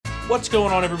What's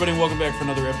going on, everybody? Welcome back for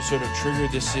another episode of Trigger.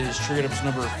 This is Trigger episode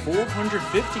number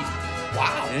 450.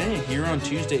 Wow. And here on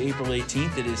Tuesday, April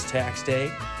 18th, it is tax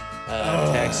day.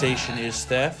 Taxation is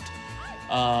theft.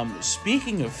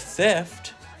 Speaking of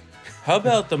theft, how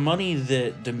about the money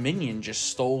that Dominion just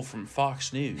stole from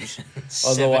Fox News?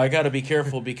 Although I got to be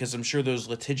careful because I'm sure those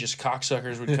litigious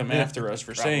cocksuckers would come after us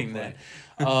for saying that.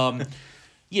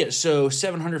 Yeah, so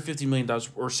 $750 million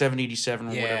or $787 or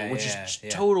whatever, which is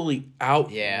totally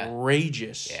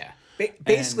outrageous. Yeah.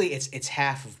 Basically, it's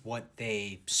half of what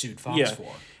they sued Fox for.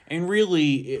 And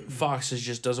really, Fox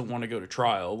just doesn't want to go to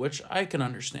trial, which I can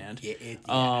understand.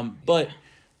 But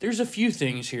there's a few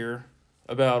things here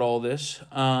about all this.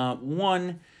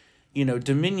 One,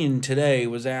 Dominion today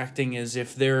was acting as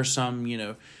if they're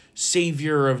some,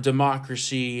 savior of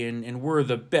democracy and we're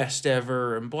the best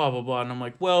ever and blah, blah, blah. And I'm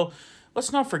like, well,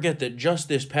 let's not forget that just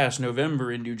this past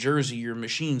November in New Jersey, your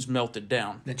machines melted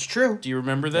down. That's true. Do you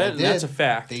remember that? That's a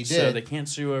fact. They did. So they can't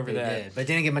sue over that. Did. But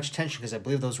they didn't get much attention because I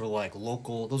believe those were like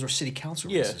local, those were city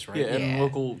council races, right? Yeah, and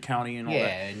local county and all that.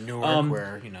 Yeah, in Newark,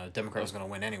 where, Democrat was going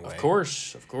to win anyway. Of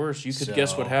course. You could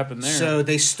guess what happened there. So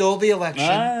they stole the election,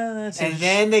 and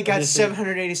then they got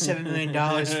 $787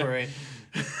 million for it.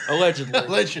 Allegedly.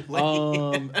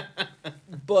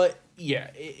 But... yeah,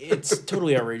 it's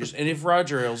totally outrageous. And if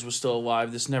Roger Ailes was still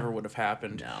alive, this never would have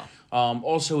happened. No.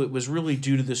 Also, it was really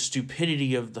due to the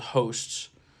stupidity of the hosts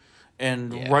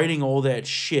and writing all that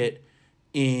shit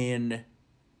in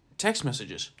text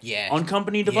messages. Yeah. On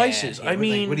company devices. Yeah. I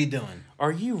mean... what are you doing?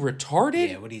 Are you retarded?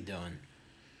 Yeah, what are you doing?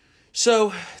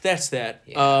 So, that's that.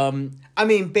 Yeah. I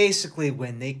mean, basically,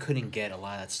 when they couldn't get a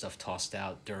lot of that stuff tossed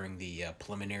out during the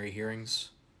preliminary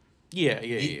hearings. Yeah.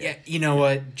 You know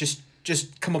what?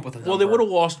 Just come up with a number. Well, they would have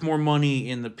lost more money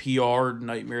in the PR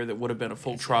nightmare that would have been a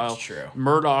full trial. That's true.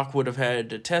 Murdoch would have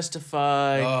had to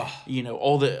testify.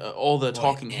 All the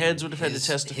talking heads would have had to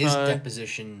testify. His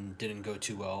deposition didn't go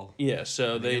too well. Yeah,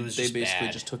 so they basically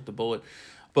just took the bullet.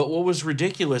 But what was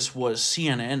ridiculous was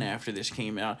CNN after this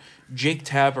came out. Jake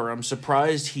Tapper, I'm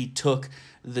surprised he took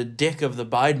the dick of the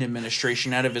Biden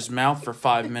administration out of his mouth for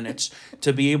 5 minutes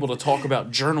to be able to talk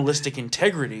about journalistic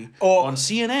integrity on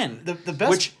CNN. The best...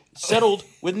 Which settled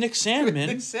with Nick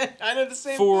Sandman. I know the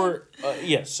same for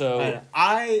so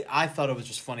I thought it was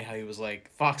just funny how he was like,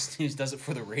 Fox News does it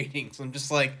for the ratings. I'm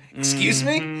just like, excuse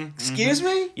me?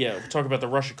 Yeah, we'll talk about the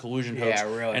Russia collusion hoax.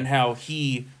 Yeah, really. And how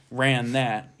he ran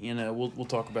that. We'll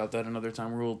talk about that another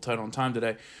time. We're a little tight on time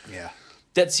today. Yeah.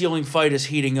 Debt ceiling fight is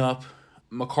heating up.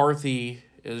 McCarthy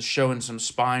is showing some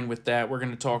spine with that. We're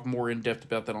going to talk more in depth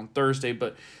about that on Thursday,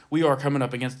 but we are coming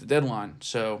up against the deadline,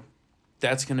 so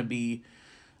that's going to be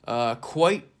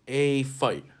quite a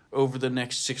fight over the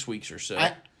next 6 weeks or so.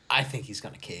 I think he's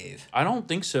going to cave. I don't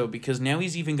think so, because now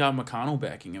he's even got McConnell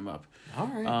backing him up. All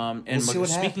right. And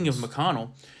speaking of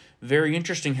McConnell, very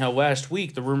interesting how last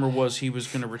week the rumor was he was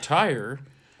going to retire,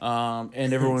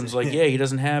 and everyone's like, yeah, he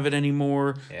doesn't have it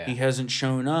anymore. Yeah. He hasn't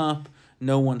shown up.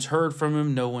 No one's heard from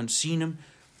him. No one's seen him.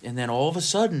 And then all of a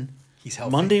sudden... he's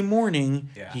healthy. Monday morning,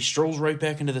 he strolls right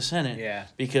back into the Senate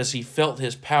because he felt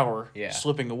his power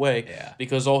slipping away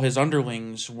because all his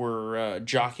underlings were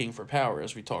jockeying for power,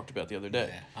 as we talked about the other day.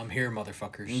 Yeah. I'm here,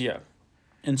 motherfuckers. Yeah.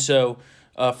 And so,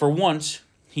 for once,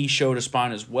 he showed a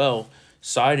spine as well,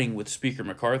 siding with Speaker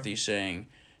McCarthy, saying,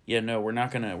 yeah, no, we're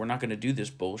not gonna do this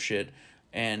bullshit.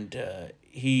 And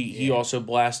he also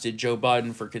blasted Joe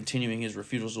Biden for continuing his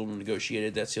refusal to negotiate a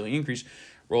debt ceiling increase.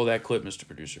 Roll that clip, Mr.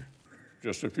 Producer.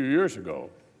 Just a few years ago,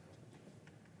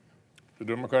 the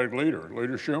Democratic leader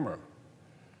Schumer,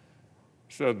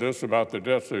 said this about the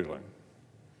debt ceiling.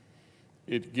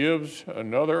 It gives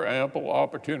another ample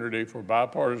opportunity for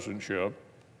bipartisanship,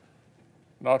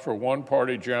 not for one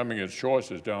party jamming its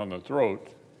choices down the throat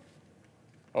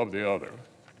of the other,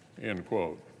 end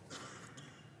quote.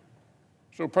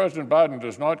 So President Biden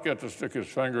does not get to stick his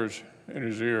fingers in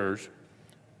his ears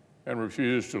and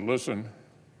refuse to listen,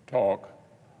 talk,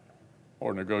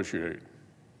 or negotiate.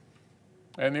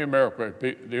 And the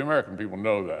American people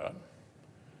know that.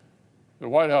 The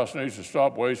White House needs to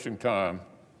stop wasting time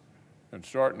and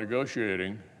start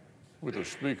negotiating with the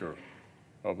Speaker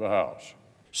of the House.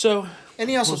 So, and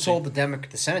he also told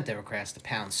the Senate Democrats to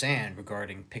pound sand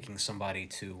regarding picking somebody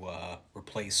to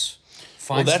replace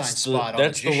Feinstein's spot on the Judiciary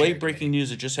That's the late-breaking news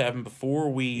that just happened before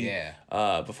we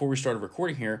started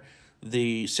recording here.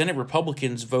 The Senate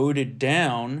Republicans voted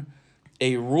down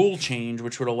a rule change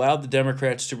which would allow the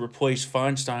Democrats to replace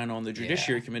Feinstein on the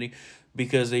Judiciary Committee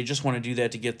because they just want to do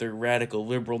that to get their radical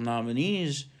liberal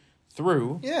nominees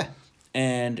through. Yeah.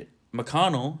 And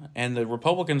McConnell and the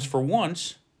Republicans, for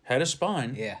once, had a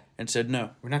spine and said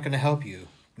no. We're not going to help you.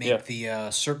 make the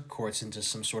circuit courts into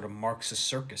some sort of Marxist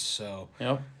circus. So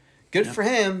Yep. good for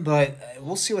him, but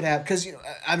we'll see what happens. Because,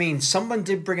 I mean, someone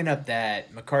did bring it up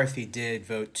that McCarthy did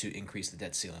vote to increase the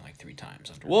debt ceiling like 3 times.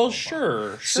 Under Obama.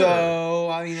 Sure. So,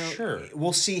 I mean, Sure.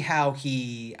 we'll see how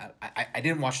he... I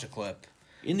didn't watch the clip.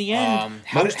 In the end,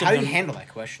 How did he handle that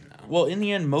question, though? Well, in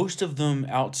the end, most of them,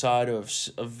 outside of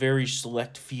a very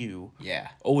select few,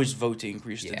 always vote to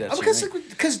increase the debt ceiling.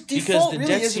 Because default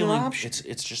really isn't an option.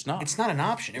 It's just not. It's not an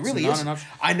option. It really isn't.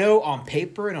 I know on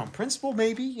paper and on principle,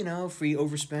 maybe, if we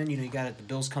overspend, you got the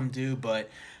bills come due, but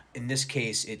in this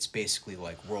case, it's basically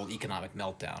like world economic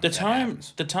meltdown.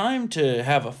 The time to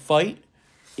have a fight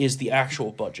is the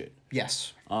actual budget.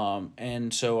 Yes.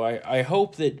 And so I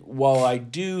hope that while I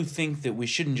do think that we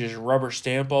shouldn't just rubber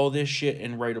stamp all this shit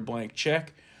and write a blank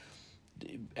check,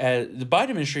 the Biden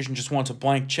administration just wants a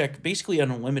blank check, basically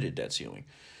an unlimited debt ceiling.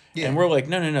 Yeah. And we're like,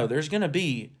 no, there's going to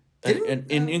be an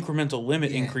incremental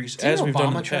limit increase as we've done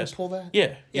in the past. Pull that?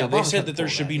 Yeah, they said that there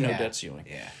should be no debt ceiling.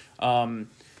 Yeah.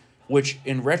 Which,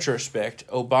 in retrospect,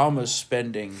 Obama's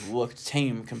spending looked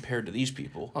tame compared to these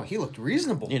people. Oh, he looked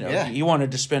reasonable. He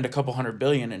wanted to spend a couple $100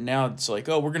 billion, and now it's like,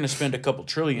 we're going to spend a couple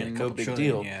trillion, no big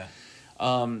deal. Yeah.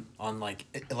 On like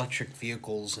electric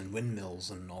vehicles and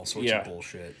windmills and all sorts of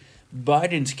bullshit.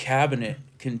 Biden's cabinet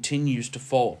continues to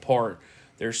fall apart.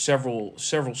 There's several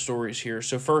stories here.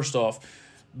 So first off,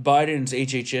 Biden's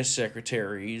HHS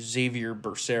secretary, Xavier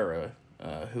Becerra,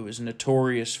 who is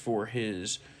notorious for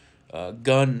his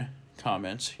gun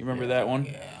comments. You remember that one?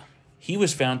 Yeah. He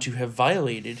was found to have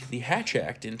violated the Hatch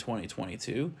Act in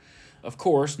 2022. Of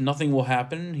course, nothing will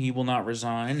happen. He will not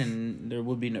resign, and there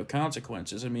will be no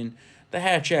consequences. I mean, the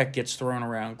Hatch Act gets thrown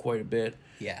around quite a bit.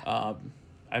 Yeah.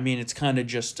 I mean, it's kind of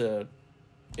just a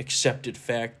accepted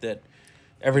fact that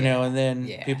every now and then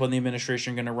people in the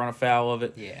administration are going to run afoul of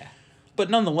it. Yeah.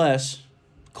 But nonetheless,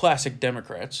 classic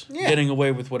Democrats getting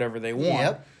away with whatever they want.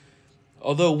 Yep.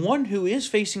 Although one who is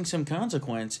facing some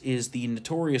consequence is the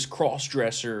notorious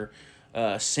cross-dresser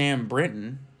Sam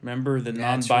Brinton. Remember the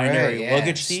non-binary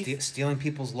luggage thief? Stealing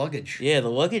people's luggage. Yeah, the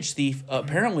luggage thief,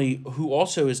 apparently, who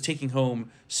also is taking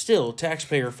home still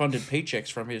taxpayer-funded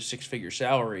paychecks from his 6-figure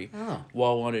salary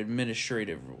while on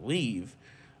administrative leave.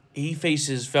 He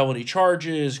faces felony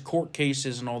charges, court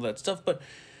cases, and all that stuff. But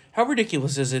how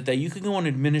ridiculous is it that you can go on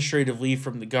administrative leave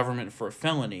from the government for a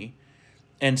felony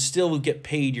and still get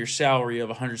paid your salary of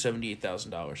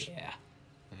 $178,000? Yeah.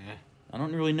 I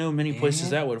don't really know many places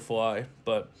that would fly,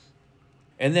 but...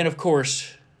 And then, of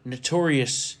course,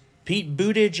 notorious Pete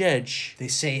Buttigieg. They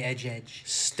say edge.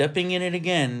 Stepping in it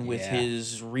again with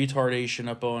his retardation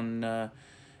up on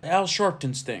Al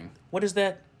Sharpton's thing. What is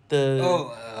that?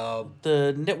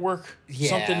 The network?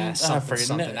 Something.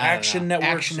 Action Network.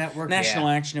 Action Network. National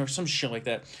Action Network. Some shit like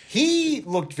that. He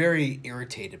looked very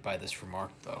irritated by this remark,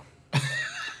 though. Well,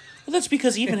 that's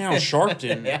because even Al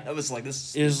Sharpton I was like,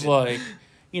 this is like...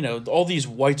 all these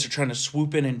whites are trying to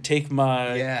swoop in and take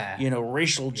my,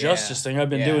 racial justice thing. I've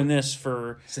been doing this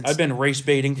I've been race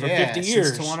baiting for 50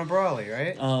 years. Since Tawana Brawley,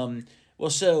 right? Well,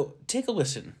 so take a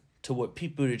listen to what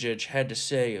Pete Buttigieg had to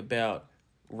say about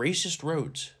racist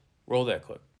roads. Roll that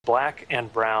clip. Black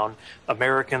and brown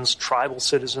Americans, tribal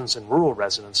citizens, and rural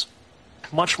residents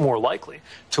much more likely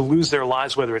to lose their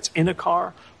lives, whether it's in a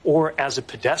car or as a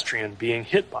pedestrian being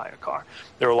hit by a car.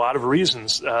 There are a lot of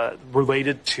reasons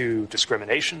related to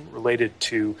discrimination, related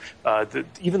to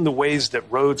even the ways that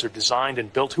roads are designed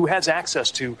and built. Who has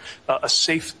access to a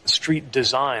safe street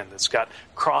design that's got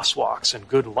crosswalks and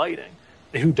good lighting?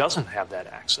 Who doesn't have that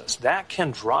access? That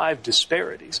can drive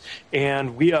disparities,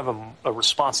 and we have a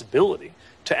responsibility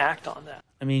to act on that.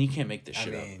 I mean, you can't make this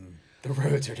shit up. The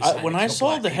roads are designed when I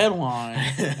saw the headline,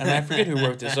 and I forget who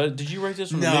wrote this. Did you write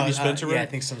this? No, maybe Spencer wrote it? I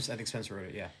think Spencer wrote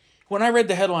it, yeah. When I read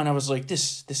the headline, I was like,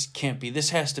 this can't be. This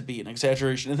has to be an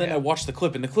exaggeration. And then I watched the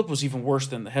clip, and the clip was even worse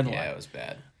than the headline. Yeah, it was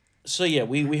bad. So,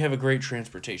 we have a great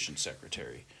transportation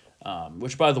secretary,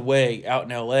 which, by the way, out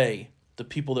in L.A., the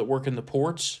people that work in the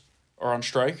ports are on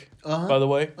strike, by the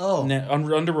way. Oh.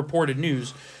 Underreported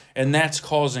news. And that's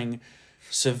causing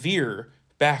severe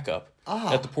backup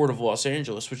at the Port of Los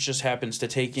Angeles, which just happens to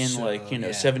take in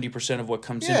 70% of what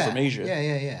comes in from Asia.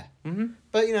 Yeah. Mm-hmm.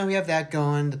 But we have that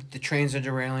going. The trains are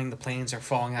derailing. The planes are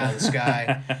falling out of the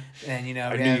sky, and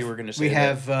I knew you were going to say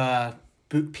that.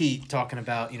 We have Pete talking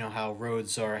about how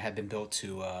roads have been built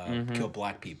to kill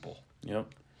black people. Yep.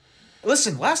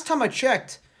 Listen, last time I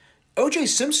checked, O.J.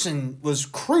 Simpson was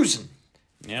cruising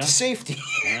to safety,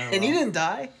 and he didn't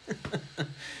die.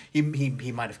 He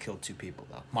might have killed 2 people,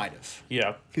 though. Might have.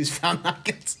 Yeah. He was found not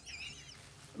guilty.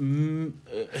 I'm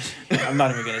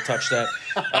not even going to touch that.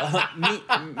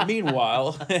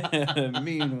 Meanwhile,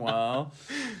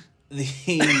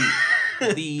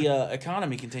 the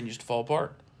economy continues to fall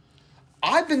apart.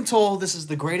 I've been told this is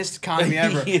the greatest economy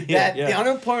ever. The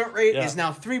unemployment rate is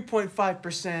now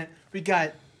 3.5%. We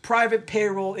got private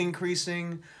payroll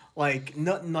increasing like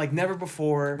never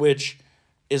before. Which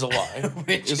is a lie.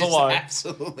 Which is a lie.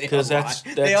 Absolutely because that's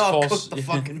they all false. cooked the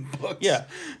fucking books. Yeah.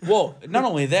 Well, not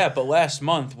only that, but last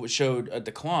month showed a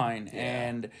decline,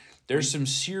 and there's some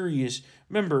serious.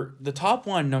 Remember, the top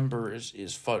line number is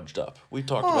fudged up. We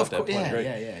talked about that point, right?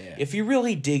 Yeah. If you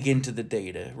really dig into the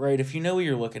data, right? If you know what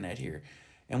you're looking at here,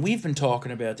 and we've been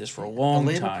talking about this for a long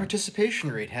time. The labor participation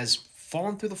rate has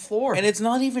fallen through the floor. And it's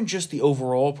not even just the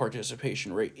overall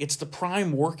participation rate. It's the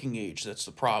prime working age that's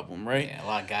the problem, right? Yeah, a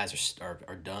lot of guys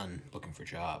are done looking for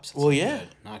jobs. That's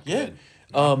Not good.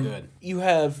 Not good. You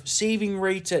have saving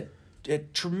rates at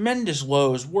tremendous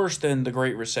lows, worse than the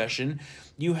Great Recession.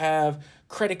 You have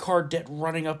credit card debt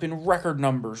running up in record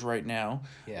numbers right now,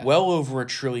 well over $1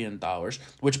 trillion,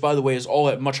 which, by the way, is all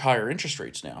at much higher interest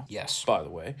rates now. Yes. By the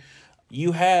way.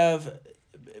 You have...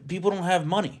 People don't have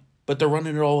money, but they're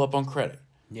running it all up on credit.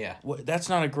 Yeah. That's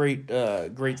not a great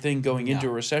thing going into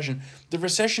a recession. The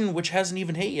recession, which hasn't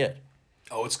even hit yet.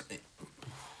 Oh,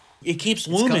 it keeps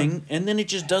looming, and then it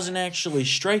just doesn't actually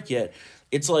strike yet.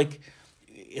 It's like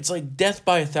death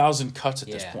by 1,000 cuts at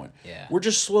this point. Yeah. We're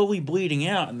just slowly bleeding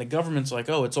out, and the government's like,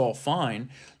 oh, it's all fine.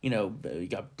 You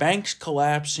got banks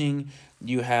collapsing.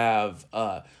 You have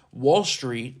Wall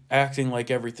Street acting like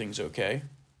everything's okay.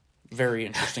 Very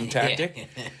interesting tactic.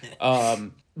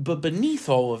 But beneath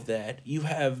all of that, you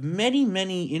have many,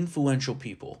 many influential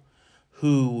people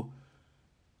who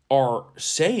are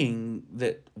saying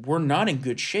that we're not in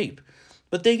good shape,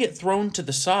 but they get thrown to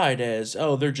the side as,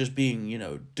 oh, they're just being,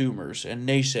 doomers and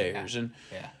naysayers. And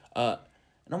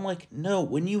I'm like, no,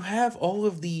 when you have all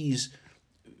of these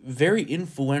very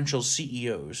influential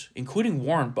CEOs, including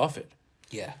Warren Buffett,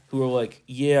 who are like,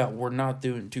 we're not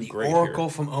doing too great here. Oracle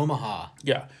from Omaha.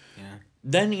 Yeah.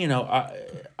 Then,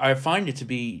 I find it to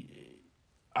be,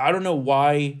 I don't know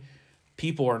why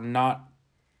people are not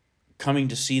coming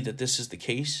to see that this is the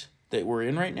case that we're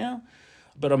in right now,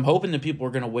 but I'm hoping that people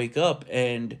are going to wake up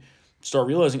and start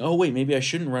realizing, oh, wait, maybe I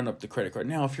shouldn't run up the credit card.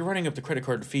 Now, if you're running up the credit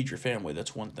card to feed your family,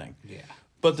 that's one thing. Yeah.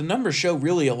 But the numbers show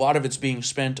really a lot of it's being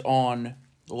spent on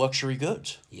luxury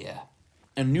goods. Yeah.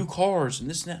 And new cars and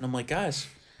this and that. And I'm like, guys,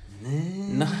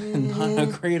 not a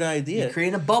great idea. You're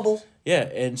creating a bubble. Yeah,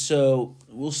 and so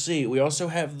we'll see. We also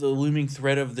have the looming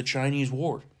threat of the Chinese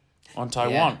war on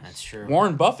Taiwan. Yeah, that's true.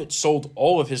 Warren Buffett sold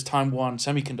all of his Taiwan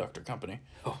semiconductor company.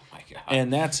 Oh my God.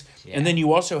 And and then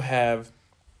you also have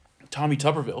Tommy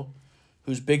Tuberville,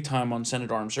 who's big time on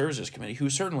Senate Armed Services Committee,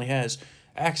 who certainly has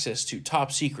access to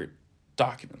top secret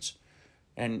documents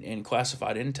and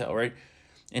classified intel, right?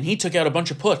 And he took out a bunch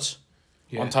of puts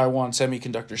on Taiwan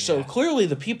semiconductors. So clearly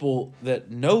the people that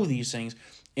know these things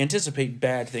anticipate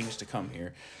bad things to come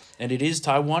here. And it is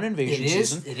Taiwan invasion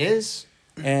season. It is.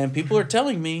 And people are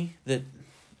telling me that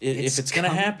if it's going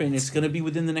to happen, it's going to be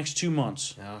within the next 2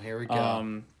 months. Oh, here we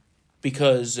go.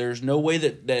 Because there's no way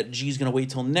that Xi's going to wait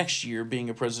till next year, being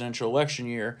a presidential election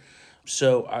year.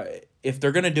 So if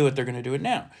they're going to do it, they're going to do it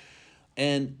now.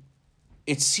 And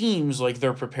it seems like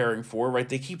they're preparing for, right?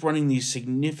 They keep running these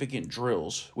significant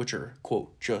drills, which are,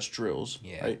 quote, just drills,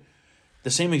 right?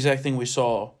 The same exact thing we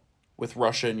saw with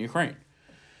Russia and Ukraine.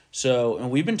 So,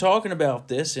 and we've been talking about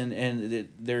this, and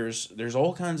there's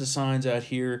all kinds of signs out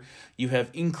here. You have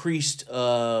increased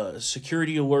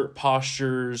security alert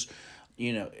postures,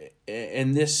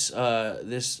 and this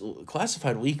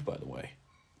classified leak, by the way,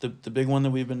 the big one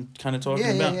that we've been kind of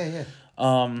talking about.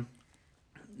 Yeah.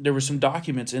 There were some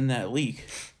documents in that leak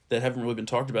that haven't really been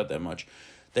talked about that much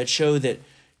that show that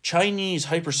Chinese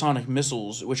hypersonic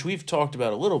missiles, which we've talked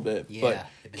about a little bit, but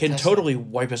can totally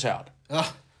wipe us out.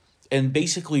 Ugh. And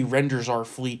basically renders our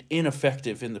fleet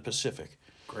ineffective in the Pacific.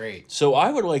 Great. So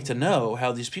I would like to know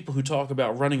how these people who talk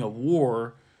about running a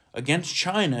war against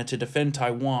China to defend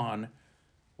Taiwan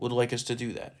would like us to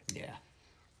do that. Yeah.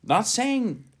 Not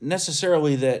saying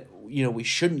necessarily that, we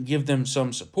shouldn't give them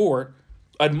some support.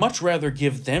 I'd much rather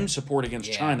give them support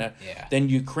against China than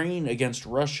Ukraine against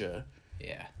Russia.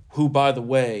 Yeah. Who, by the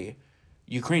way,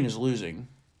 Ukraine is losing.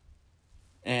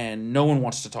 And no one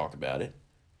wants to talk about it.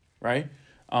 Right?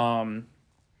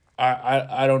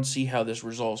 I don't see how this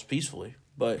resolves peacefully,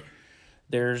 but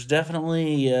there's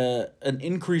definitely an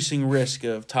increasing risk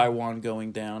of Taiwan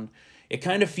going down. It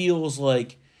kind of feels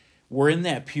like we're in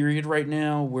that period right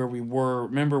now where we were,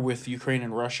 remember, with Ukraine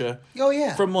and Russia? Oh,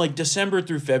 yeah. From, like, December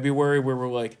through February, where we're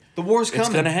like, the war's coming.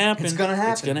 It's going to happen. It's going to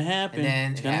happen. It's going to happen. And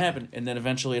then it's going to happen. And then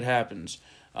eventually it happens.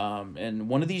 And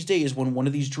one of these days, when one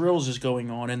of these drills is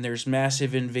going on and there's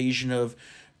massive invasion of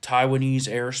Taiwanese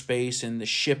airspace and the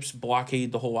ships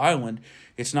blockade the whole island,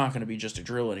 it's not going to be just a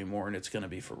drill anymore, and it's going to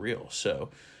be for real. So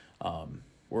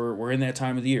we're in that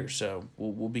time of the year, so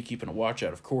we'll be keeping a watch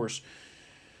out, of course.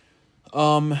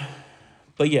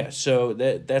 But yeah, so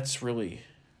that's really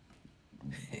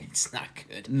it's not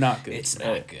good. Not good. It's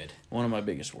not good. One of my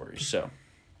biggest worries. So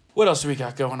what else do we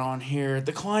got going on here?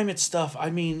 The climate stuff. I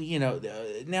mean,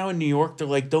 now in New York, they're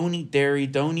like, don't eat dairy,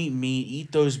 don't eat meat,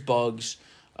 eat those bugs.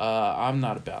 I'm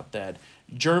not about that.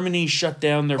 Germany shut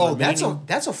down their remaining...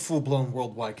 that's a full-blown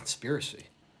worldwide conspiracy.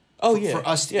 Oh, For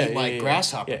us to eat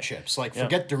grasshopper chips. Like,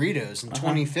 forget Doritos. In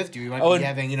 2050, we might be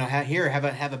having,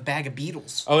 have a bag of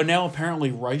Beetles. Oh, and now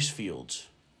apparently rice fields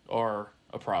are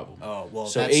a problem. Oh, well,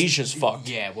 so Asia's fucked.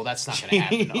 Yeah, well, that's not going to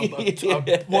happen.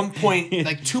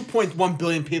 2.1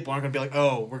 billion people aren't going to be like,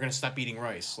 oh, we're going to stop eating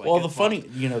rice. Like, well, the funny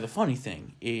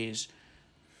thing is,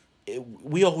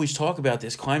 we always talk about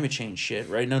this climate change shit,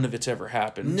 right? None of it's ever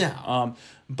happened. No.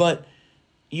 But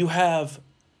you have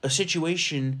a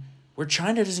situation where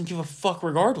China doesn't give a fuck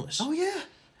regardless. Oh, yeah.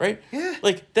 Right? Yeah.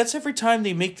 Like, that's every time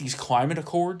they make these climate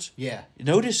accords. Yeah.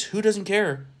 Notice who doesn't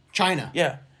care. China.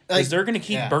 Yeah. Because they're going to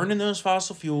keep burning those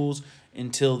fossil fuels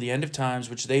until the end of times,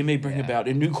 which they may bring about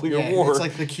in nuclear war. It's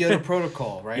like the Kyoto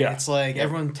Protocol, right? Yeah. It's like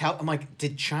everyone... I'm like,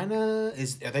 did China...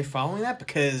 Are they following that?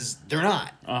 Because they're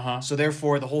not. Uh-huh. So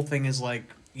therefore, the whole thing is, like,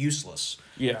 useless.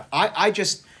 Yeah. I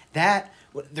just...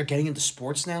 They're getting into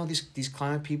sports now, these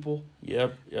climate people.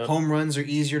 Yep. Home runs are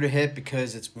easier to hit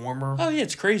because it's warmer. Oh, yeah,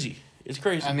 it's crazy. It's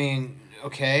crazy. I mean,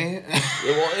 okay.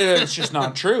 Well, it's just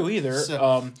not true either.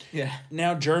 So,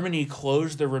 Now Germany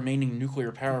closed their remaining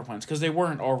nuclear power plants because they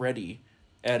weren't already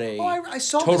at a I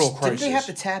saw total this. crisis. Didn't they have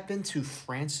to tap into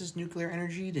France's nuclear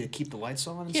energy to keep the lights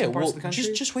on in some parts of the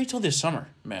country? just wait till this summer,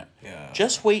 Matt. Yeah.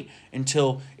 Just wait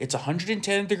until it's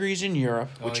 110 degrees in Europe,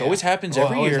 which always happens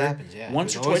every year. Happens, yeah.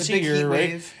 Once There's or twice a year,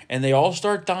 right? wave. And they all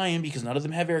start dying because none of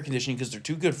them have air conditioning because they're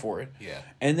too good for it. Yeah.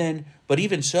 And then, but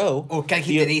even so... Oh, gotta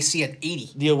keep that AC at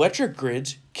 80. The electric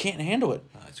grids can't handle it.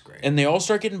 Oh, that's great. And they all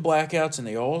start getting blackouts and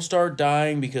they all start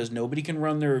dying because nobody can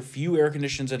run their few air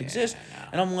conditions that exist. No.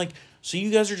 And I'm like... So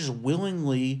you guys are just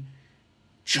willingly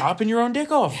chopping your own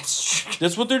dick off.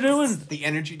 That's what they're doing. The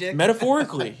energy dick?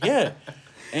 Metaphorically, yeah.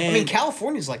 And I mean,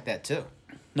 California's like that, too.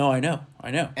 No, I know.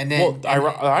 And then...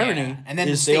 irony And then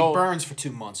the state burns for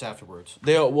 2 months afterwards.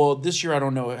 This year I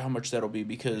don't know how much that'll be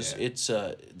because it's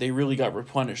they really got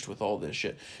replenished with all this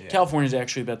shit. Yeah. California's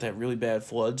actually about to have really bad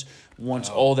floods once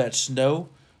all that snow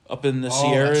up in the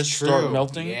Sierras start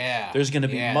melting. Yeah. There's going to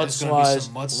be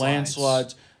mudslides,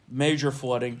 landslides, major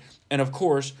flooding. And of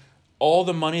course, all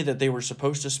the money that they were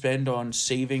supposed to spend on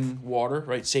saving water,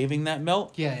 right, saving that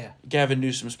melt, Gavin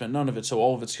Newsom spent none of it, so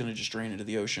all of it's going to just drain into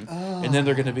the ocean. Oh. And then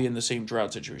they're going to be in the same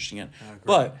drought situation again.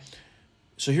 But,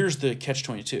 so here's the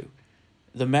catch-22.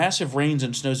 The massive rains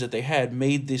and snows that they had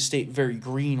made the state very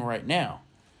green right now.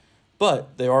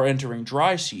 But they are entering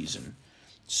dry season.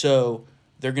 So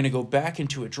they're going to go back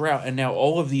into a drought, and now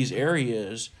all of these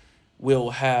areas will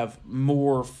have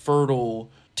more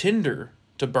fertile tinder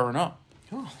to burn up.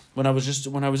 Oh. When I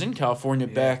was in California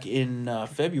back in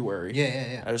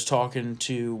February, I was talking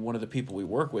to one of the people we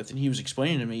work with, and he was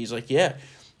explaining to me, he's like,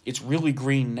 it's really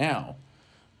green now,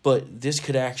 but this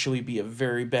could actually be a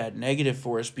very bad negative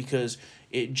for us because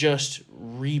it just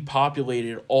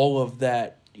repopulated all of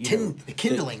that, the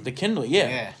kindling. The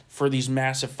kindling, for these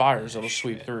massive fires that'll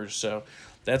sweep through. So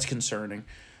that's concerning.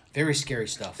 Very scary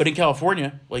stuff. But in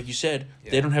California, like you said,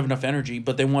 they don't have enough energy,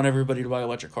 but they want everybody to buy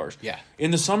electric cars. Yeah.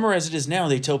 In the summer, as it is now,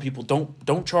 they tell people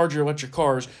don't charge your electric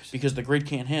cars because the grid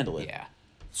can't handle it. Yeah.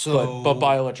 So but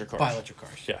buy electric cars. Buy electric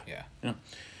cars. Yeah.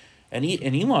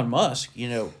 And Elon Musk,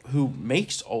 who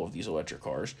makes all of these electric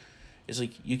cars, is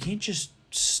like, you can't just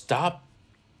stop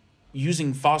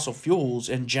using fossil fuels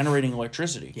and generating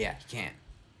electricity. Yeah, you can't.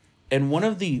 And one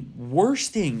of the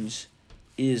worst things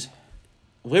is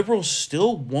liberals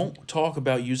still won't talk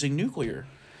about using nuclear.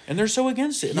 And they're so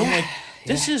against it. And I'm like,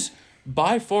 this is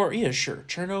by far, sure,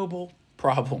 Chernobyl,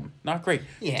 problem, not great.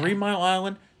 Yeah. 3 Mile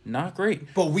Island, not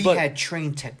great. But we had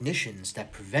trained technicians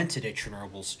that prevented a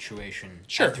Chernobyl situation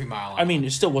at 3 Mile Island. I mean,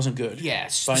 it still wasn't good.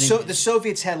 Yes. So the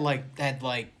Soviets had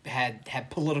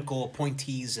political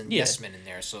appointees and yes men in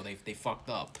there, so they fucked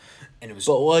up. And it was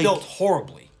built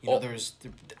horribly. there's the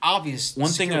obvious. One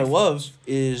thing I love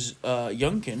is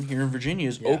Youngkin here in Virginia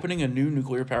is opening a new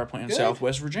nuclear power plant in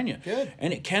Southwest Virginia. Good.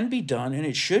 And it can be done, and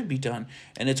it should be done.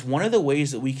 And it's one of the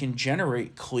ways that we can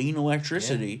generate clean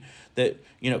electricity that,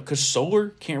 because solar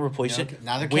can't replace it.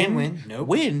 Neither can wind. Nope.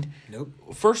 Wind, Nope.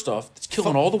 first off, it's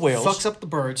killing all the whales. Fucks up the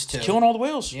birds, too. It's killing all the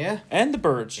whales. Yeah. And the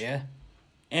birds. Yeah.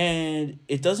 And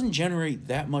it doesn't generate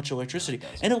that much electricity. No,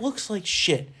 and it looks like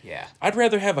shit. Yeah. I'd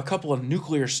rather have a couple of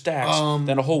nuclear stacks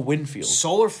than a whole wind field.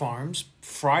 Solar farms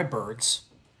fry birds.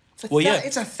 It's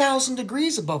it's 1,000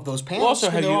 degrees above those panels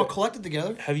also, when they're all collected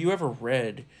together. Have you ever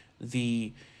read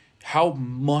how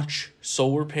much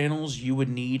solar panels you would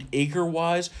need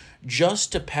acre-wise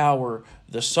just to power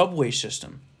the subway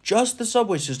system? Just the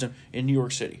subway system in New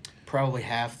York City. Probably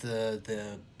half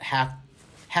half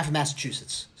of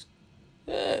Massachusetts.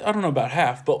 I don't know about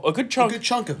half, but a good chunk. A good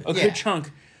chunk of it. A good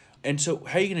chunk. And so,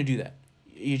 how are you going to do that?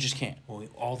 You just can't.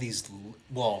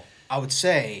 Well, I would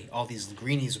say all these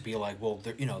greenies would be like, well,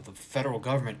 the federal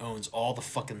government owns all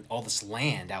this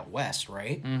land out west,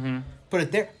 right? Mm-hmm. Put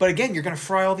it there. But again, you're going to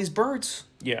fry all these birds.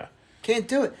 Yeah. Can't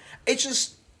do it.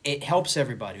 It helps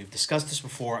everybody. We've discussed this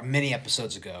before many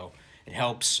episodes ago. It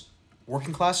helps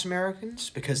working class Americans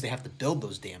because they have to build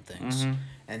those damn things. Mm-hmm.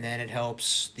 And then it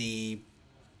helps the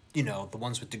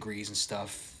ones with degrees and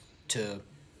stuff to,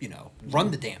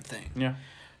 run the damn thing. Yeah.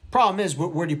 Problem is,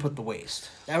 where do you put the waste?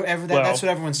 That's what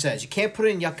everyone says. You can't put it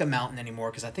in Yucca Mountain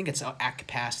anymore because I think it's at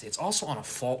capacity. It's also on a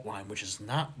fault line, which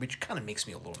kind of makes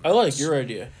me a little nervous. I like your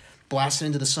idea. Blast it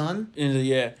into the sun?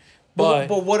 But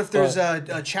what if there's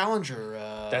a Challenger?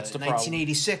 That's the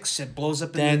 1986. It blows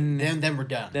up, and then we're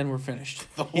done. Then we're finished.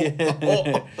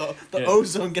 The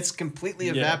ozone gets completely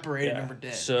evaporated, and we're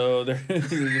dead. So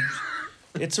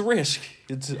it's a risk.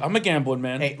 I'm a gambling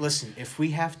man. Hey, listen. If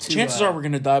we have to, chances are we're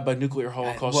gonna die by nuclear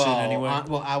holocaust soon anyway.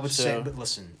 I would say, but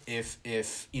listen, if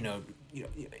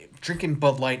drinking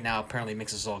Bud Light now apparently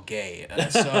makes us all gay.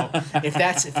 So if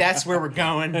that's where we're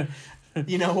going.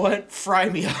 You know what? Fry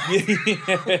me up.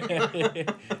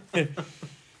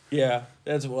 Yeah,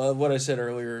 that's what I said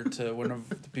earlier to one of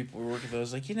the people we were working with. I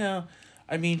was like,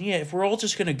 if we're all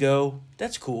just going to go,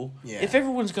 that's cool. Yeah. If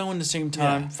everyone's going the same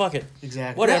time, fuck it.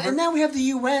 Exactly. Whatever. And now we have the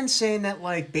UN saying that,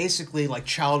 basically,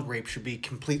 child rape should be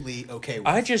completely okay with.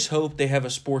 I just hope they have a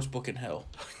sports book in hell.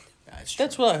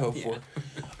 That's what I hope for.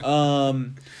 All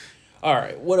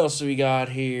right, what else do we got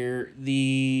here?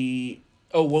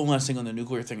 One last thing on the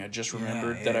nuclear thing I just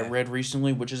remembered that I read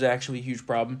recently, which is actually a huge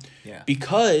problem. Yeah.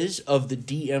 Because of the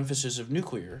de-emphasis of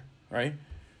nuclear, right?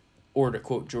 Or to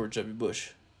quote George W.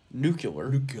 Bush,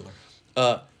 nuclear.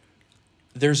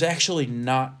 There's actually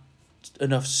not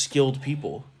enough skilled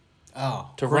people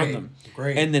to run them.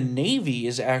 Great. And the Navy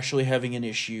is actually having an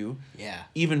issue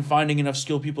even finding enough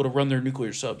skilled people to run their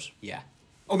nuclear subs. Yeah.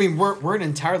 I mean, we're an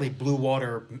entirely blue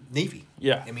water Navy.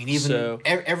 Yeah. I mean, even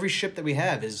every ship that we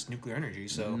have is nuclear energy.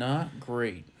 So not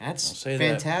great. That's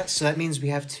fantastic. So that means we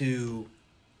have to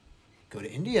go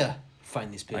to India,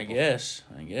 find these people. I guess.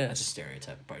 That's a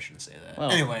stereotype. I probably shouldn't say that.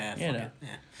 Well, anyway,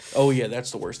 Oh yeah,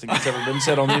 that's the worst thing that's ever been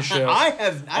said on this show. I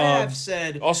have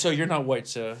said. Also, you're not white,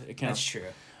 so it counts. That's true.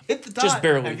 Hit the dot. Just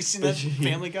barely. Have you seen that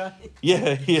Family Guy?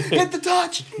 Yeah. Hit the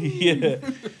dot. Yeah.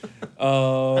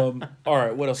 All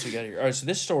right, what else we got here? All right, so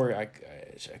this story, I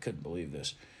couldn't believe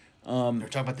this. We're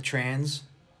talking about the trans.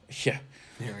 Yeah.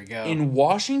 There we go. In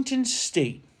Washington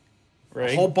State,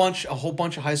 right? A whole bunch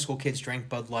of high school kids drank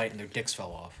Bud Light and their dicks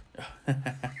fell off.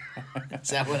 Is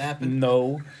that what happened?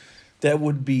 No. That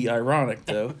would be ironic,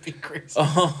 though. That would be crazy.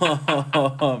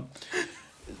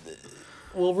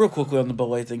 Well, real quickly on the Bud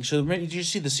Light thing. So, did you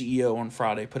see the CEO on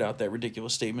Friday put out that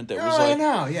ridiculous statement that was I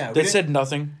know, yeah. That said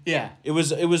nothing? Yeah. It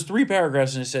was 3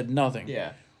 paragraphs and it said nothing.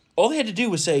 Yeah. All they had to do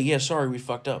was say, yeah, sorry, we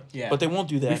fucked up. Yeah. But they won't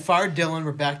do that. We fired Dylan,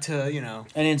 we're back to,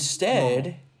 And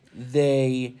instead,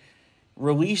 they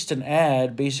released an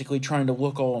ad basically trying to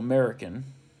look all American,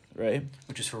 right?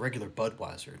 Which is for regular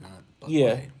Budweiser, not Bud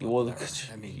Light. Well,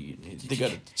 I mean, they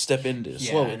got to step into it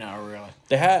slowly. Yeah, I know, really.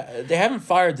 They haven't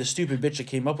fired the stupid bitch that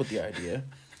came up with the idea.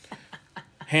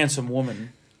 Handsome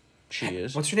woman she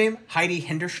is. What's her name? Heidi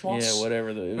Hinderschloss? Yeah, whatever.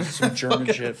 It was some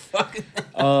German shit.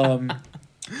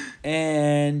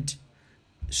 And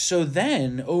so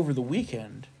then, over the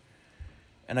weekend,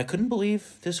 and I couldn't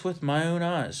believe this with my own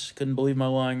eyes. Couldn't believe my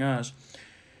lying eyes.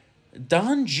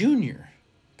 Don Jr.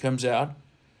 comes out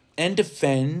and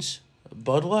defends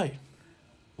Bud Light.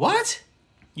 What?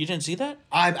 You didn't see that?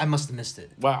 I must have missed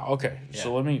it. Wow, okay. Yeah.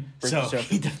 So let me break this up.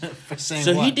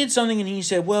 He did something and he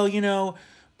said, well,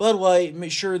 Bud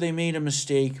Light, sure they made a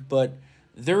mistake, but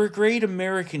they're a great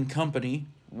American company.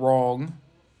 Wrong.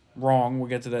 We'll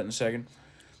get to that in a second.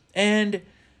 And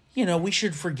we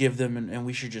should forgive them and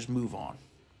we should just move on.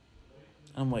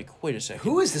 I'm like, wait a second.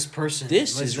 Who is this person?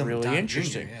 This is really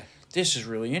interesting. Jr., yeah. This is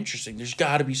really interesting. There's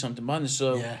got to be something behind this.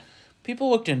 So people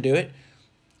looked into it,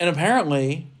 and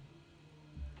apparently,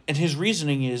 and his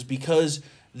reasoning is because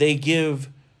they give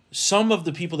some of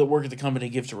the people that work at the company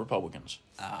give to Republicans.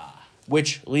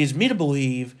 Which leads me to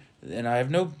believe, and I have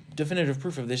no definitive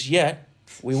proof of this yet,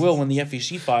 we will when the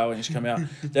FEC filings come out,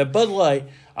 that Bud Light,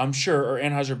 I'm sure, or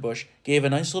Anheuser-Busch, gave a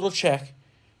nice little check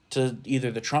to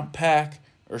either the Trump PAC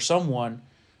or someone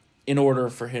in order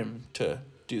for him to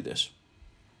do this.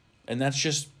 And that's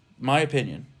just my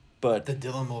opinion. But the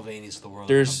Dylan Mulvaney's of the world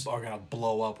are going to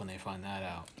blow up when they find that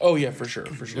out. Oh, yeah, for sure.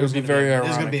 For sure. It would be very ironic.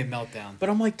 There's going to be a meltdown. But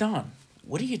I'm like, Don,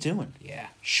 what are you doing? Yeah.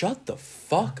 Shut the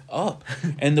fuck up.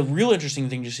 And the real interesting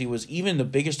thing to see was even the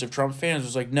biggest of Trump fans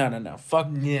was like, no. Fuck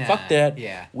that.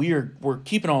 Yeah. We're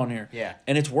keeping on here. Yeah.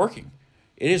 And it's working.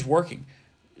 It is working.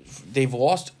 They've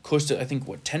lost close to, I think,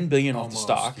 $10 billion off the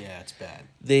stock. Yeah, it's bad.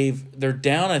 They're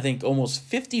down, I think, almost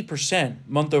 50%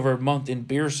 month over month in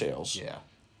beer sales. Yeah.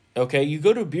 Okay, you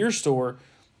go to a beer store,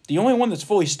 the only one that's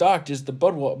fully stocked is the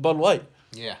Bud Light.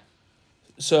 Yeah.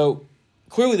 So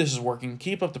clearly this is working.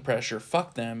 Keep up the pressure.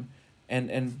 Fuck them.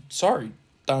 And sorry,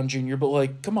 Don Jr., but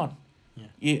like, come on.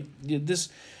 Yeah.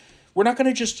 We're not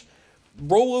gonna just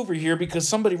roll over here because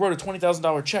somebody wrote a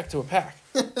 $20,000 check to a PAC.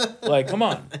 Like, come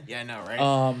on. Yeah, I know, right?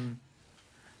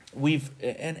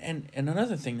 And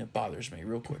another thing that bothers me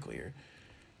real quickly here,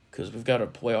 because we've got a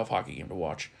playoff hockey game to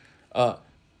watch. The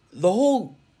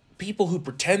whole people who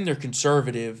pretend they're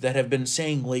conservative that have been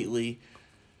saying lately,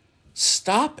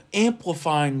 stop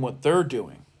amplifying what they're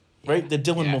doing. Right? The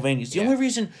Dylan Mulvaney's. The only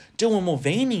reason Dylan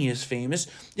Mulvaney is famous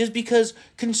is because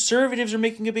conservatives are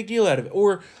making a big deal out of it.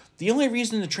 Or the only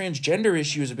reason the transgender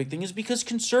issue is a big thing is because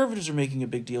conservatives are making a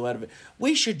big deal out of it.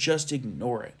 We should just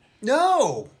ignore it.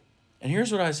 No. And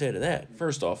here's what I say to that.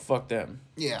 First off, fuck them.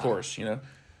 Yeah. Of course,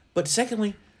 But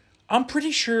secondly, I'm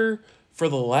pretty sure for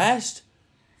the last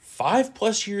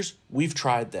 5+ years, we've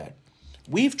tried that.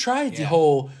 We've tried the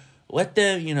whole let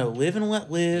them, live and let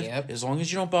live as long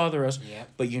as you don't bother us. Yep.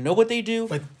 But you know what they do?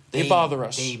 But they bother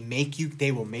us. They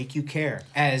will make you care.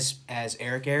 As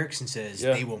Eric Erickson says,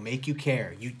 they will make you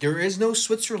care. There is no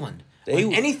Switzerland.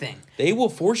 Anything. They will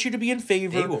force you to be in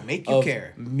favor. They will make you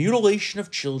care. Mutilation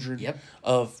of children,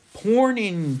 of porn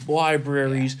in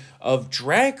libraries, of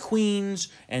drag queens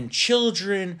and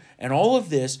children and all of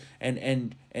this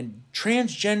and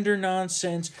transgender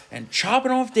nonsense and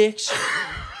chopping off dicks.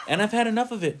 And I've had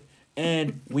enough of it.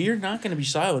 And we're not going to be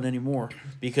silent anymore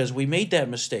because we made that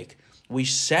mistake. We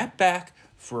sat back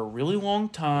for a really long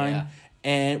time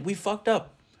and we fucked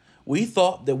up. We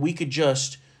thought that we could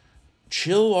just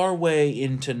chill our way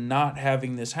into not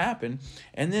having this happen,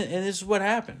 and this is what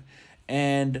happened.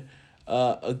 And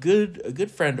a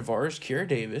good friend of ours, Kira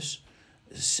Davis,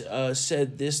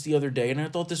 said this the other day, and I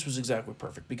thought this was exactly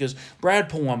perfect because Brad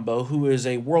Palumbo, who is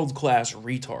a world-class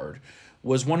retard,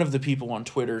 was one of the people on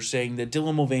Twitter saying that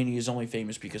Dylan Mulvaney is only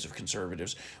famous because of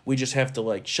conservatives. We just have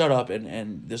to shut up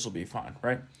and this will be fine,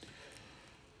 right?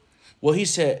 Well,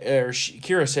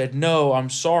 Kira said, no,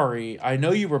 I'm sorry. I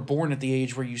know you were born at the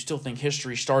age where you still think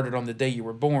history started on the day you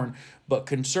were born, but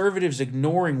conservatives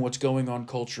ignoring what's going on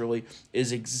culturally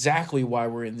is exactly why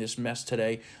we're in this mess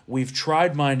today. We've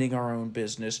tried minding our own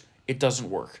business. It doesn't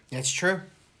work. That's true.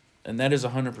 And that is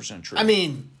 100% true. I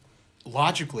mean,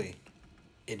 logically,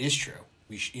 it is true.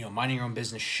 Minding your own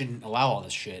business shouldn't allow all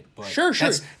this shit. But sure.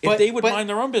 If they would mind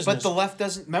their own business. But the left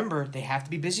doesn't. Remember, they have to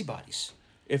be busybodies.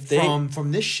 If they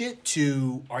from this shit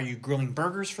to are you grilling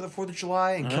burgers for the 4th of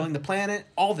July and killing the planet?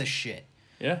 All this shit.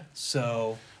 Yeah.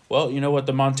 So. Well, you know what?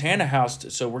 The Montana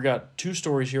House. So we got 2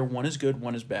 stories here. One is good.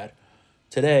 One is bad.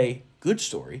 Today, good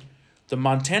story. The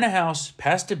Montana House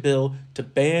passed a bill to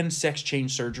ban sex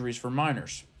change surgeries for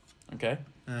minors. Okay.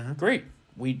 Great.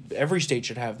 Every state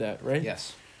should have that, right?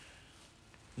 Yes.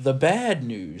 The bad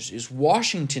news is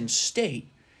Washington State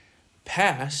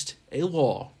passed a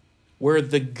law where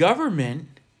the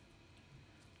government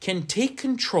can take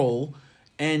control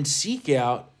and seek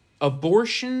out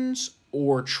abortions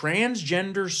or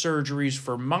transgender surgeries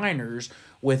for minors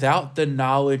without the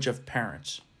knowledge of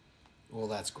parents. Well,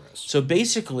 that's gross. So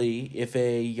basically, if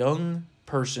a young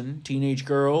person, teenage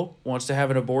girl, wants to have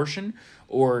an abortion,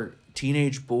 or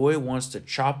teenage boy wants to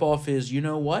chop off his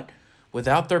you-know-what,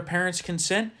 without their parents'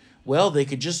 consent, well, they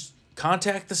could just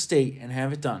contact the state and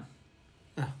have it done.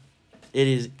 It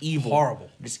is evil. Horrible.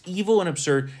 It's evil and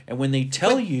absurd. And when they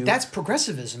tell you... That's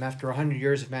progressivism after 100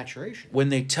 years of maturation. When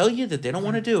they tell you that they don't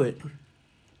want to do it,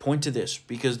 point to this,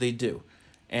 because they do.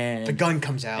 And the gun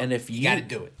comes out, and if you got to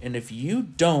do it. And if you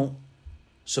don't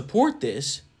support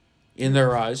this, in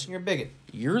their eyes. You're a bigot.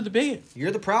 You're the bigot.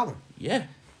 You're the problem. Yeah.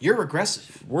 You're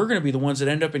regressive. We're going to be the ones that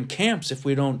end up in camps if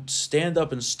we don't stand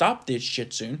up and stop this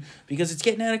shit soon because it's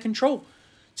getting out of control.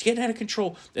 It's getting out of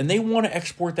control. And they want to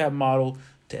export that model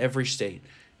to every state.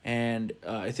 And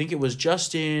I think it was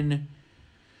just in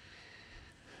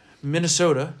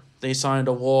Minnesota, they signed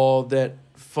a law that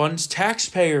funds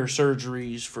taxpayer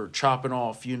surgeries for chopping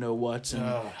off you-know-whats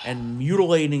and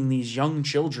mutilating these young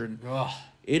children. Ugh.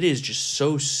 It is just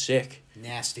so sick.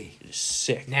 Nasty. It is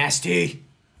sick. Nasty.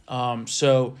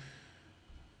 So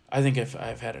I think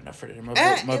I've had enough for today. My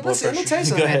blood listen, pressure. let me tell you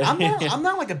something, Go man. ahead. I'm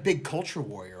not like a big culture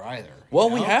warrior either. Well,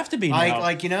 we have to be now.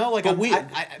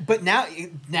 But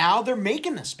now they're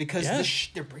making this because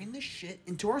they're bringing this shit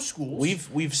into our schools.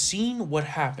 We've seen what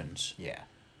happens. Yeah.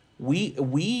 We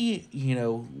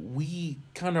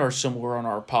kind of are similar on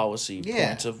our policy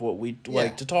points of what we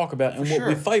like to talk about and what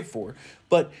we fight for.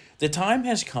 But the time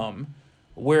has come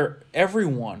where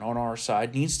everyone on our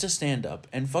side needs to stand up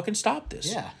and fucking stop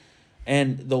this. Yeah.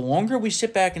 And the longer we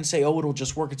sit back and say, oh, it'll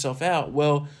just work itself out,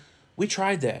 well, we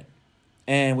tried that.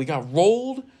 And we got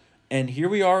rolled, and here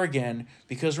we are again.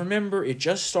 Because remember, it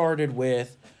just started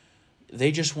with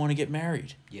they just want to get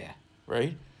married. Yeah.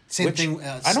 Right? Same thing.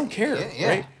 I don't care,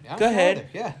 right? Go ahead.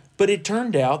 Yeah. But it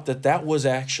turned out that was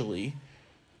actually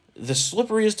the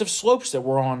slipperiest of slopes that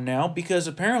we're on now, because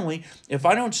apparently if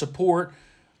I don't support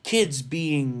kids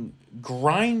being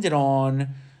grinded on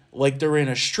like they're in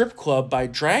a strip club by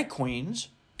drag queens,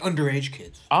 underage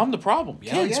kids, I'm the problem.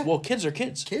 Kids, yeah. Well, kids are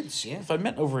kids. Kids, yeah. If I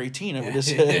meant over 18, I would have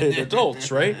said adults,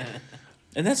 right?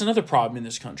 And that's another problem in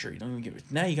this country. Don't even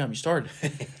now you got me started.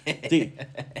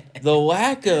 The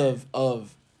lack of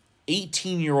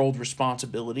 18-year-old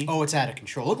responsibility. Oh, it's out of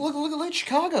control. Look at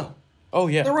Chicago. Oh,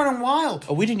 yeah. They're running wild.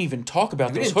 Oh, we didn't even talk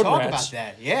about those hood rats. We didn't talk about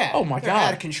that, yeah. Oh, my They're God.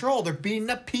 out of control. They're beating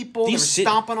up people. They're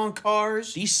stomping on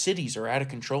cars. These cities are out of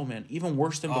control, man. Even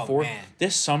worse than before. Man.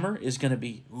 This summer is going to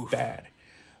be bad.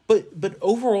 But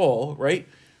overall, right,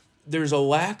 there's a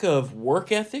lack of work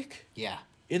ethic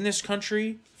in this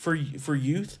country for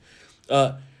youth.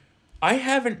 I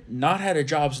haven't not had a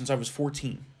job since I was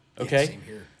 14, okay? Yeah, same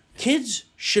here. Kids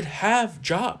should have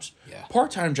jobs. Yeah.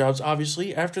 Part-time jobs,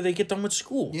 obviously, after they get done with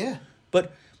school. Yeah.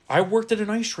 But I worked at an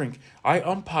ice rink. I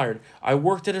umpired. I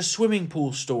worked at a swimming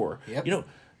pool store. Yep. You know,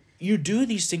 you do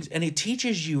these things, and it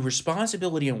teaches you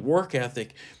responsibility and work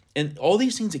ethic, and all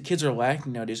these things that kids are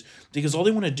lacking nowadays because all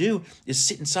they want to do is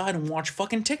sit inside and watch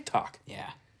fucking TikTok.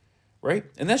 Yeah. Right?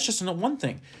 And that's just one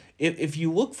thing. If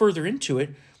you look further into it,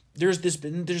 there's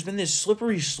been this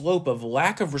slippery slope of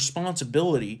lack of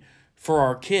responsibility for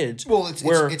our kids. Well,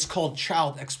 it's called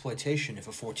child exploitation if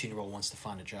a 14-year-old wants to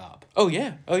find a job. Oh,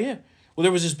 yeah. Well,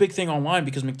 there was this big thing online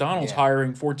because McDonald's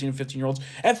hiring 14 and 15-year-olds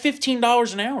at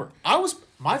 $15 an hour.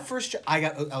 My first job, I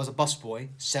was a busboy,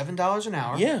 $7 an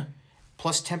hour. Yeah.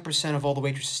 Plus 10% of all the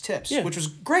waitresses' tips, which was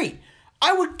great.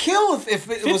 I would kill if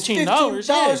it was $15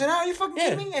 an hour. You fucking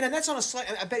kidding me? And then that's on a slight.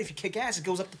 I bet if you kick ass, it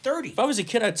goes up to 30. If I was a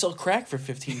kid, I'd sell crack for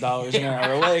 $15 an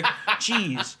hour. Like,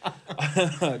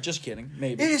 jeez. Just kidding.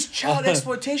 Maybe it is child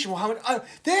exploitation. Well, how much?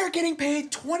 They're getting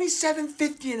paid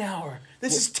 $27.50 an hour.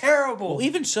 This is terrible. Well,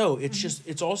 even so,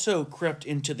 it's also crept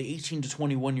into the 18 to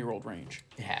 21-year-old range.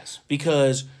 It has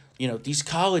because these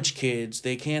college kids,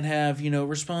 they can't have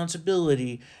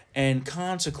responsibility and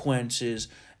consequences.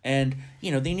 And,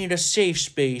 they need a safe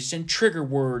space and trigger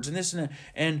words and this and that.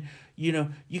 And,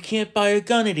 you can't buy a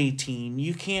gun at 18.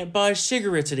 You can't buy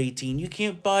cigarettes at 18. You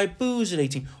can't buy booze at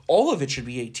 18. All of it should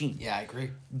be 18. Yeah, I agree.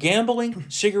 Gambling,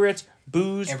 cigarettes,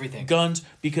 booze, everything. Guns.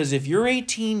 Because if you're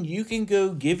 18, you can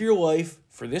go give your life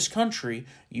for this country.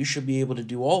 You should be able to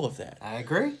do all of that. I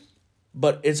agree.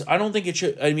 But I don't think it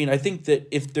should. I mean, I think that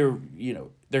if there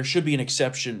should be an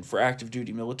exception for active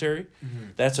duty military.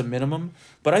 Mm-hmm. That's a minimum.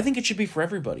 But I think it should be for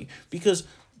everybody because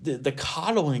the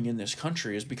coddling in this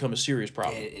country has become a serious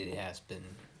problem. It has been.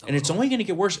 And it's only going to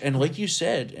get worse. And like you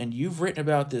said, and you've written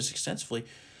about this extensively,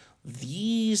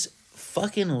 these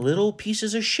fucking little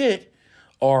pieces of shit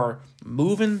are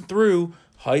moving through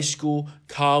high school,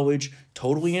 college,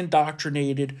 totally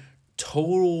indoctrinated,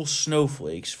 total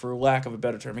snowflakes, for lack of a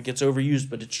better term. It gets overused,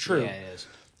 but it's true. Yeah, it is.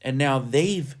 And now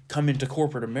they've come into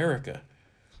corporate America.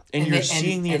 And you're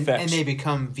seeing the effects. And they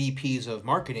become VPs of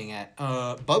marketing at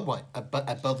Bud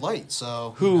Light.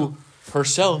 So who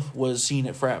herself was seen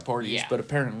at frat parties, but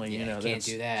apparently, can't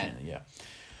do that. Yeah.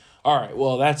 All right,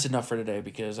 well, that's enough for today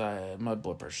because my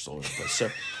blood pressure's all over the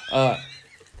place.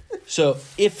 So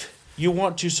if you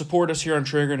want to support us here on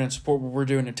Triggered and support what we're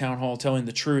doing at Town Hall, telling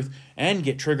the truth, and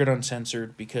get Triggered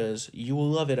Uncensored, because you will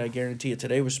love it, I guarantee it.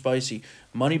 Today was spicy.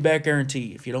 Money back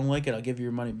guarantee. If you don't like it, I'll give you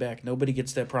your money back. Nobody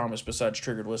gets that promise besides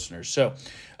Triggered listeners. So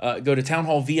go to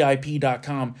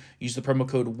townhallvip.com. Use the promo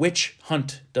code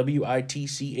WITCHHUNT,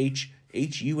 WITCHHUNT,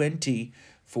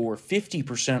 for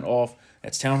 50% off.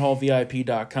 That's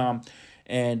townhallvip.com.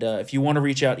 And if you want to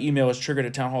reach out, email us,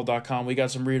 triggered@townhall.com. We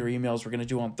got some reader emails we're going to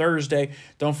do on Thursday.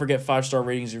 Don't forget 5-star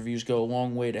ratings and reviews go a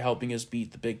long way to helping us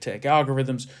beat the big tech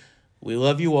algorithms. We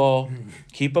love you all.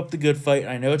 Keep up the good fight.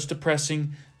 I know it's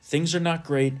depressing. Things are not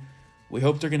great. We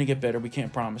hope they're going to get better. We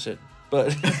can't promise it.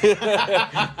 But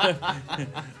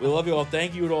we love you all.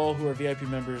 Thank you to all who are VIP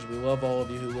members. We love all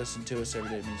of you who listen to us every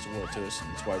day. It means the world to us, and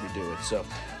that's why we do it. So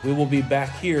we will be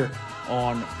back here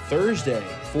on Thursday,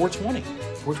 4/20,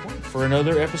 for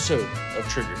another episode of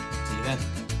Triggered. See you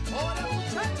then.